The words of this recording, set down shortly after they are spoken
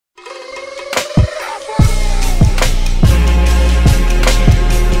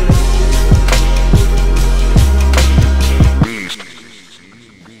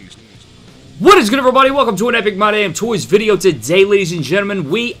What is good, everybody? Welcome to an Epic My Damn Toys video today, ladies and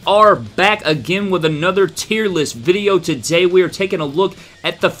gentlemen. We are back again with another tier list video. Today we are taking a look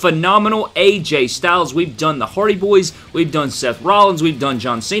at the phenomenal AJ Styles. We've done the Hardy Boys, we've done Seth Rollins, we've done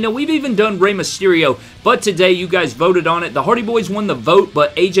John Cena, we've even done Rey Mysterio, but today you guys voted on it. The Hardy Boys won the vote,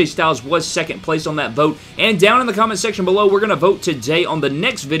 but AJ Styles was second place on that vote. And down in the comment section below, we're going to vote today on the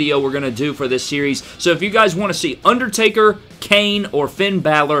next video we're going to do for this series. So if you guys want to see Undertaker, Kane, or Finn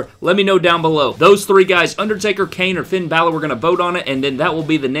Balor, let me know down below. Those three guys, Undertaker, Kane, or Finn Balor, we're going to vote on it, and then that will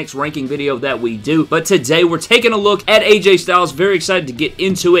be the next ranking video that we do. But today, we're taking a look at AJ Styles. Very excited to get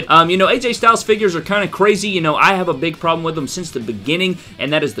into it. You know, AJ Styles figures are kind of crazy. You know, I have a big problem with them since the beginning,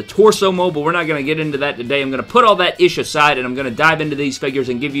 and that is the torso mold, but we're not going to get into that today. I'm going to put all that ish aside, and I'm going to dive into these figures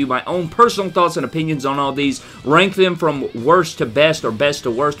and give you my own personal thoughts and opinions on all these. Rank them from worst to best, or best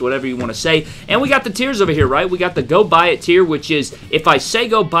to worst, whatever you want to say. And we got the tiers over here, right? We got the Go Buy It tier, which is, if I say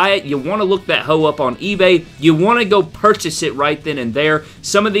go buy it, you want to look that hoe up on eBay. You want to go purchase it right then and there.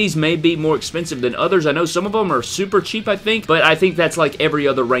 Some of these may be more expensive than others. I know some of them are super cheap, I think, but I think that's like every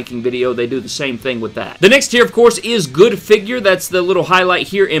other ranking video. They do the same thing with that. The next tier, of course, is Good Figure. That's the little highlight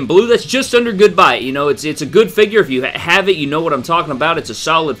here in blue. That's just under Good Buy It. You know, it's a good figure. If you have it, you know what I'm talking about. It's a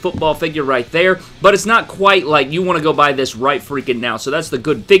solid football figure right there, but it's not quite like you want to go buy this right freaking now. So that's the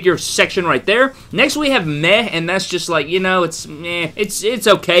Good Figure section right there. Next, we have Meh, and that's just like, you know, it's meh. It's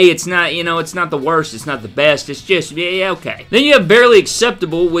okay. It's not, you know, it's not the worst. It's not the best. It's just, yeah, okay. Then you have Barely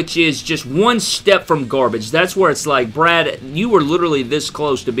Acceptable, which is just one step from garbage. That's where it's like, Brad, you were literally this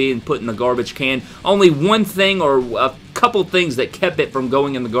close to being put in the garbage can. Only one thing or a couple things that kept it from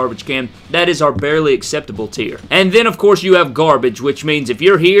going in the garbage can. That is our Barely Acceptable tier. And then, of course, you have Garbage, which means if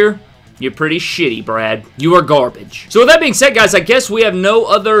you're here, you're pretty shitty, Brad. You are garbage. So with that being said, guys, I guess we have no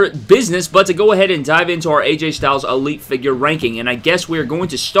other business but to go ahead and dive into our AJ Styles Elite figure ranking. And I guess we are going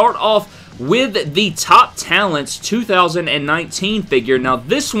to start off with the Top Talents 2019 figure. Now,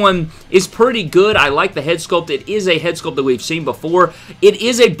 this one is pretty good. I like the head sculpt. It is a head sculpt that we've seen before. It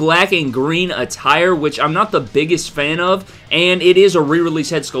is a black and green attire, which I'm not the biggest fan of, and it is a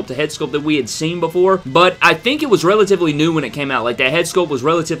re-release head sculpt, a head sculpt that we had seen before, but I think it was relatively new when it came out. Like, that head sculpt was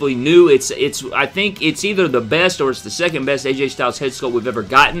relatively new. I think it's either the best or it's the second best AJ Styles head sculpt we've ever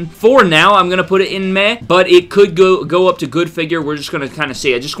gotten. For now, I'm going to put it in Meh, but it could go up to Good Figure. We're just going to kind of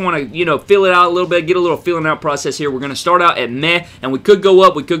see. I just want to, you know, feel it out a little bit, get a little feeling out process here. We're going to start out at Meh, and we could go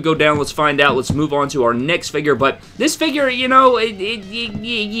up, we could go down. Let's find out. Let's move on to our next figure, but this figure, you know,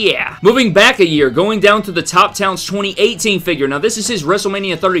 yeah. Moving back a year, going down to the Top Talents 2018 figure. Now, this is his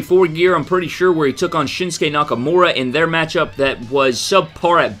WrestleMania 34 gear, I'm pretty sure, where he took on Shinsuke Nakamura in their matchup that was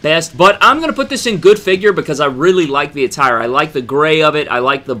subpar at best, but I'm going to put this in Good Figure because I really like the attire. I like the gray of it. I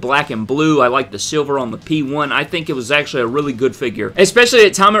like the black and blue. I like the silver on the P1. I think it was actually a really good figure, especially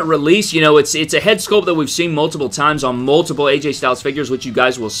at time of release. You know, it's a head sculpt that we've seen multiple times on multiple AJ Styles figures, which you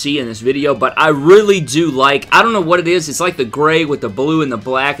guys will see in this video, but I really do like, I don't know what it is, it's like the gray with the blue and the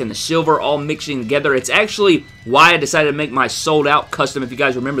black and the silver all mixing together. It's actually why I decided to make my sold out custom, if you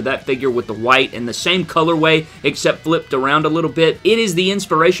guys remember that figure with the white and the same colorway except flipped around a little bit. It is the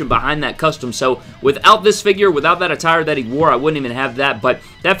inspiration behind that custom, so without this figure, without that attire that he wore, I wouldn't even have that, but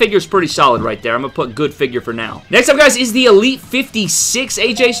that figure is pretty solid right there. I'm going to put Good Figure for now. Next up, guys, is the Elite 56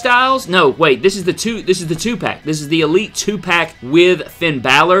 AJ Styles. No, wait, this is the 2-pack. This is the Elite 2-pack with Finn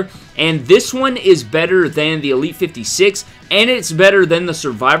Balor. And this one is better than the Elite 56, and it's better than the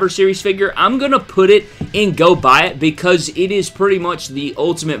Survivor Series figure. I'm going to put it in Go Buy It because it is pretty much the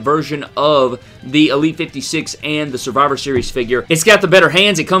ultimate version of the Elite 56 and the Survivor Series figure. It's got the better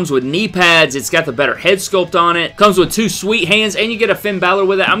hands. It comes with knee pads. It's got the better head sculpt on it. Comes with two sweet hands, and you get a Finn Balor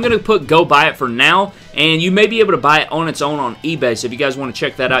with it. I'm going to put Go Buy It for now, and you may be able to buy it on its own on eBay, so if you guys want to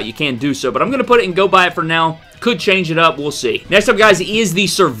check that out, you can do so. But I'm going to put it in Go Buy It for now. Could change it up. We'll see. Next up, guys, is the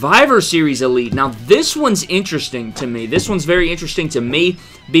Survivor Series Elite. Now, this one's interesting to me. This one's very interesting to me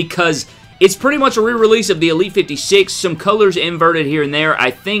because it's pretty much a re-release of the Elite 56. Some colors inverted here and there.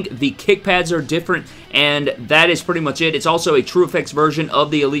 I think the kick pads are different, and that is pretty much it. It's also a True Effects version of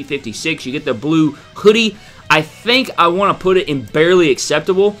the Elite 56. You get the blue hoodie. I think I want to put it in Barely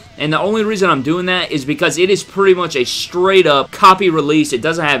Acceptable, and the only reason I'm doing that is because it is pretty much a straight-up copy release. It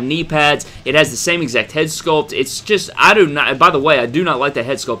doesn't have knee pads. It has the same exact head sculpt. It's just, I do not, by the way, I do not like the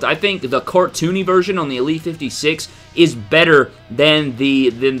head sculpt. I think the cartoony version on the Elite 56 is better than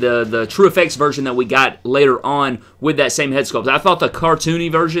the True Effects version that we got later on with that same head sculpt. I thought the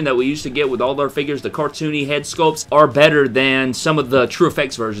cartoony version that we used to get with all our figures, the cartoony head sculpts, are better than some of the True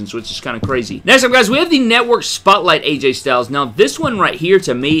Effects versions, which is kind of crazy. Next up, guys, we have the Network Spotlight AJ Styles. Now, this one right here,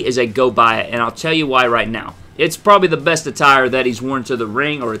 to me, is a go buy it, and I'll tell you why right now. It's probably the best attire that he's worn to the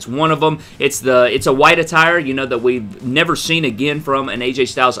ring, or it's one of them. It's a white attire, you know, that we've never seen again from an AJ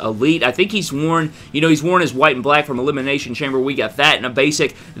Styles Elite. I think he's worn, you know, he's worn his white and black from Elimination Chamber. We got that in a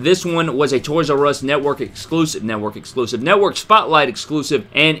basic. This one was a Toys R Us Network exclusive, Network Spotlight exclusive,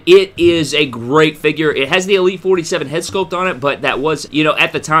 and it is a great figure. It has the Elite 47 head sculpt on it, but that was, you know,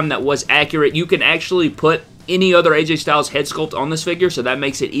 at the time that was accurate. You can actually put any other AJ Styles head sculpt on this figure, so that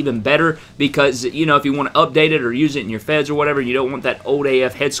makes it even better because, you know, if you want to update it or use it in your feds or whatever, you don't want that old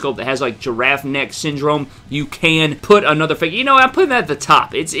AF head sculpt that has like giraffe neck syndrome, you can put another figure. You know, I'm putting that at the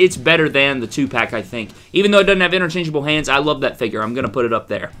top. It's better than the 2-pack, I think. Even though it doesn't have interchangeable hands, I love that figure. I'm going to put it up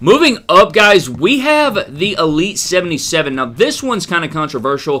there. Moving up, guys, we have the Elite 77. Now, this one's kind of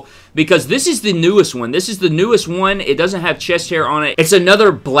controversial because this is the newest one. This is the newest one. It doesn't have chest hair on it. It's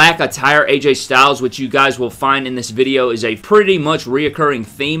another black attire AJ Styles, which you guys will find in this video is a pretty much reoccurring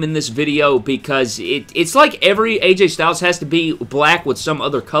theme in this video because it's like every AJ Styles has to be black with some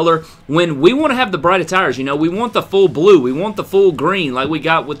other color when we want to have the bright attires. You know, we want the full blue, we want the full green like we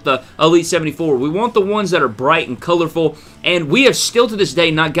got with the Elite 74. We want the ones that are bright and colorful, and we have still to this day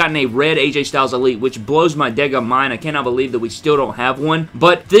not gotten a red AJ Styles Elite, which blows my daggum mind. I cannot believe that we still don't have one,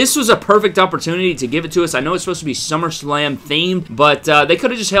 but this was a perfect opportunity to give it to us. I know it's supposed to be SummerSlam themed, but they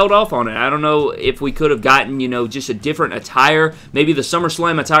could have just held off on it. I don't know if we could have gotten, you know, just a different attire. Maybe the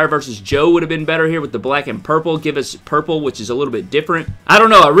SummerSlam attire versus Joe would have been better here with the black and purple. Give us purple, which is a little bit different. I don't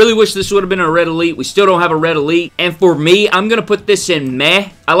know. I really wish this would have been a red Elite. We still don't have a red Elite, and for me, I'm going to put this in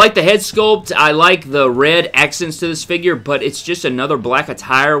meh. I like the head sculpt. I like the red accents to this figure, but it's just another black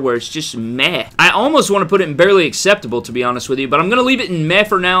attire where it's just meh. I almost want to put it in barely acceptable, to be honest with you, but I'm going to leave it in meh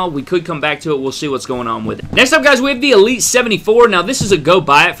for now. We could come back to it. We'll see what's going on with it. Next up, guys, we have the Elite 74. Now, this is a go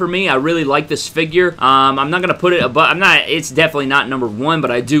buy it for me. I really like this figure. I'm not going to put it above. It's definitely not number one,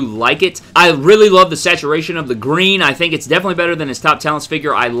 but I do like it. I really love the saturation of the green. I think it's definitely better than his Top Talents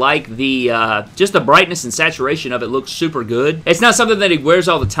figure. I like the, just the brightness and saturation of it looks super good. It's not something that he wears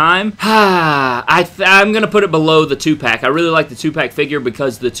all the time. I'm going to put it below the 2-pack. I really like the 2-pack figure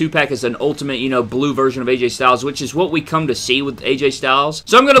because the 2-pack is an ultimate, you know, blue version of AJ Styles, which is what we come to see with AJ Styles.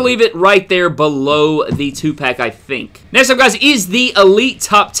 So I'm going to leave it right there below the 2-pack, I think. Next up, guys, is the Elite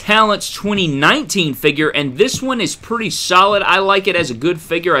Top Talents 2019 figure, and this one is pretty solid. I like it as a good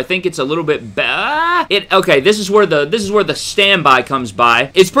figure. I think it's a little bit okay, this is where the standby comes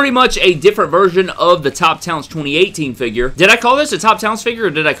by. It's pretty much a different version of the Top Talents 2018 figure. Did I call this a Top Talents figure, or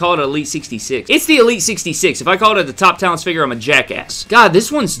did I call it Elite 66? It's the Elite 66. If I called it the Top Talents figure, I'm a jackass. God,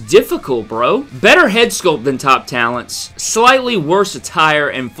 this one's difficult, bro. Better head sculpt than Top Talents. Slightly worse attire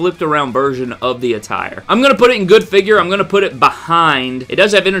and flipped around version of the attire. I'm going to put it in good figure. I'm going to put it behind. It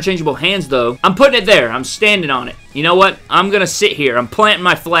does have interchangeable hands, though. I'm putting it there. I'm standing on it. You know what? I'm going to sit here. I'm planting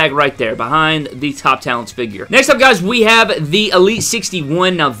my flag right there behind the Top Talents figure. Next up, guys, we have the Elite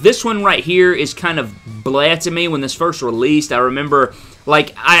 61. Now, this one right here is kind of blah to me when this first released. I remember,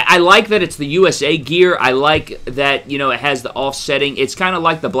 like, I like that it's the USA gear. I like that, you know, it has the offsetting. It's kind of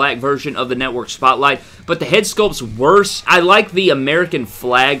like the black version of the Network Spotlight, but the head sculpt's worse. I like the American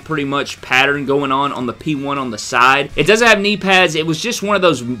flag pretty much pattern going on the P1 on the side. It doesn't have knee pads. It was just one of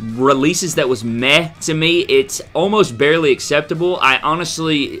those releases that was meh to me. It's almost barely acceptable. I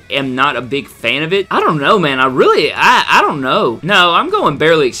honestly am not a big fan of it. I don't know, man. I don't know. No, I'm going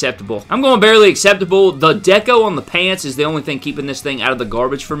barely acceptable. I'm going barely acceptable. The deco on the pants is the only thing keeping this thing out of the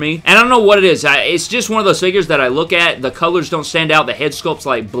garbage for me. And I don't know what it is. It's just one of those figures that I look at. The colors don't stand out. The head sculpt's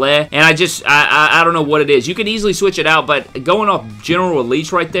like bleh. And I don't know what it is. You could easily switch it out, but going off general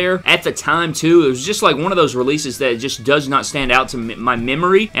release right there, at the time too, it was just like one of those releases that just does not stand out to my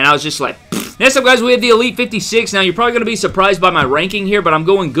memory. And I was just like, pfft. Next up, guys, we have the Elite 56. Now, you're probably going to be surprised by my ranking here, but I'm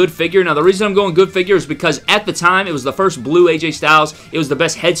going good figure. Now, the reason I'm going good figure is because at the time, it was the first blue AJ Styles. It was the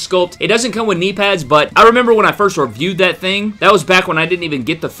best head sculpt. It doesn't come with knee pads, but I remember when I first reviewed that thing, that was back when I didn't even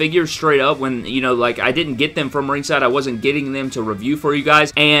get the figures straight up, when, you know, like, I didn't get them from Ringside. I wasn't getting them to review for you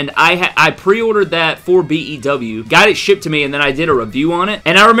guys, and I pre-ordered that for BEW, got it shipped to me, and then I did a review on it,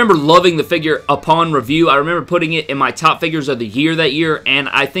 and I remember loving the figure upon review. I remember putting it in my top figures of the year that year, and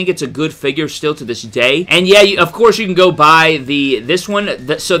I think it's a good figure still to this day. And yeah, of course you can go buy this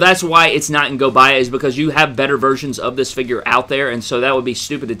one, so that's why it's not in go buy it, is because you have better versions of this figure out there, and so that would be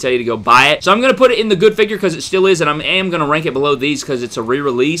stupid to tell you to go buy it. So I'm going to put it in the good figure because it still is, and I am going to rank it below these because it's a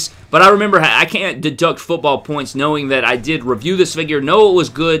re-release. But I remember I can't deduct football points knowing that I did review this figure, know it was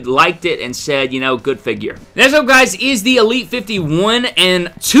good, liked it, and said, you know, good figure. Next up, guys, is the Elite 51,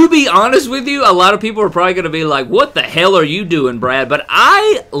 and to be honest with you, a lot of people are probably going to be like, what the hell are you doing, Brad? But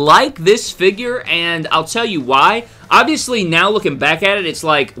I like this figure, and I'll tell you why. Obviously, now looking back at it, it's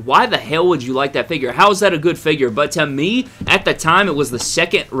like, why the hell would you like that figure? How is that a good figure? But to me, at the time, it was the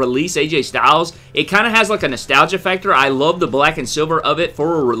second release AJ Styles. It kind of has like a nostalgia factor. I love the black and silver of it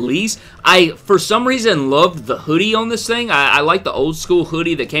for a release. I, for some reason, loved the hoodie on this thing. I like the old school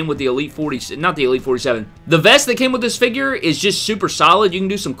hoodie that came with the Elite 40, not the Elite 47. The vest that came with this figure is just super solid. You can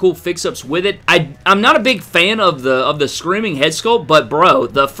do some cool fix-ups with it. I'm not a big fan of the screaming head sculpt, but bro,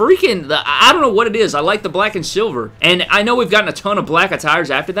 I don't know what it is. I like the black and silver. And I know we've gotten a ton of black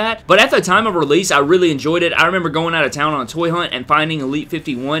attires after that, but at the time of release, I really enjoyed it. I remember going out of town on a toy hunt and finding Elite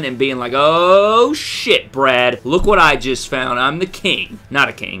 51 and being like, oh shit, Brad, look what I just found. I'm the king. Not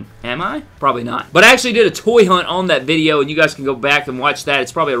a king. Am I? Probably not. But I actually did a toy hunt on that video, and you guys can go back and watch that.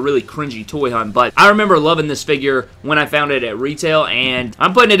 It's probably a really cringy toy hunt, but I remember loving this figure when I found it at retail, and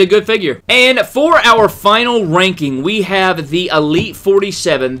I'm putting it a good figure. And for our final ranking, we have the Elite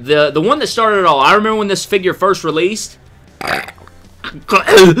 47, the one that started it all. I remember when this figure first released.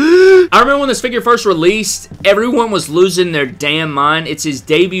 I remember when this figure first released, everyone was losing their damn mind. It's his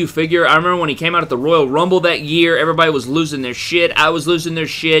debut figure. I remember when he came out at the Royal Rumble that year, everybody was losing their shit. I was losing their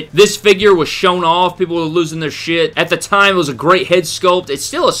shit. This figure was shown off. People were losing their shit. At the time, it was a great head sculpt. It's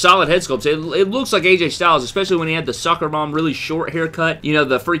still a solid head sculpt. It looks like AJ Styles, especially when he had the soccer mom really short haircut. You know,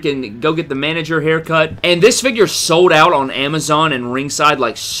 the freaking go get the manager haircut. And this figure sold out on Amazon and Ringside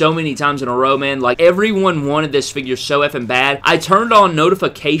like so many times in a row, man. Like, everyone wanted this figure so effing bad. I turned on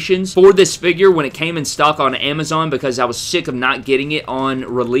notifications for this figure when it came in stock on Amazon because I was sick of not getting it on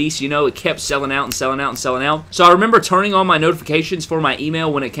release. You know, it kept selling out and selling out and selling out. So I remember turning on my notifications for my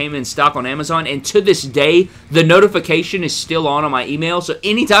email when it came in stock on Amazon, and to this day, the notification is still on my email. So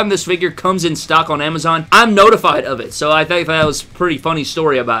anytime this figure comes in stock on Amazon, I'm notified of it. So I think that was a pretty funny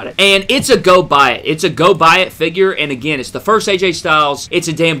story about it. And it's a go buy it. It's a go buy it figure. And again, it's the first AJ Styles. It's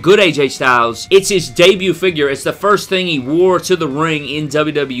a damn good AJ Styles. It's his debut figure. It's the first thing he wore to the ring in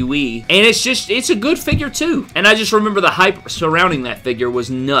WWE, and it's a good figure too. And I just remember the hype surrounding that figure was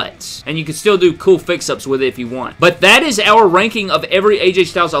nuts, and you can still do cool fix-ups with it if you want. But that is our ranking of every AJ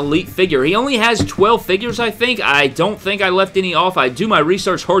Styles Elite figure. He only has 12 figures, I think. I don't think I left any off. I do my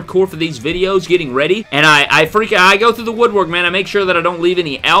research hardcore for these videos getting ready, and I go through the woodwork, man. I make sure that I don't leave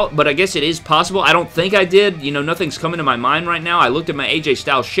any out, but I guess it is possible. I don't think I did. You know, nothing's coming to my mind right now. I looked at my AJ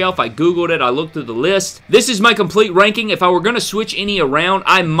Styles shelf. I googled it. I looked through the list. This is my complete ranking. If I were going to switch any around,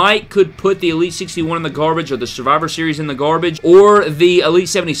 I could put the Elite 61 in the garbage, or the Survivor Series in the garbage, or the Elite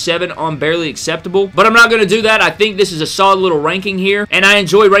 77 on Barely Acceptable, but I'm not going to do that. I think this is a solid little ranking here, and I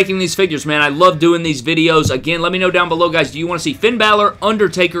enjoy ranking these figures, man. I love doing these videos. Again, let me know down below, guys, do you want to see Finn Balor,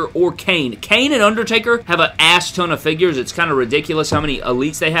 Undertaker, or Kane? Kane and Undertaker have an ass ton of figures. It's kind of ridiculous how many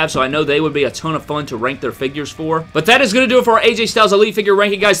Elites they have, so I know they would be a ton of fun to rank their figures for. But that is going to do it for our AJ Styles Elite figure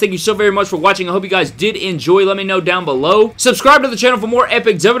ranking, guys. Thank you so very much for watching. I hope you guys did enjoy. Let me know down below. Subscribe to the channel for more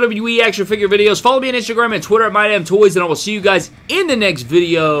epic WWE action figure videos. Follow me on Instagram and Twitter at MyDamnToys, and I will see you guys in the next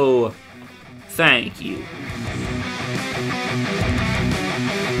video. Thank you.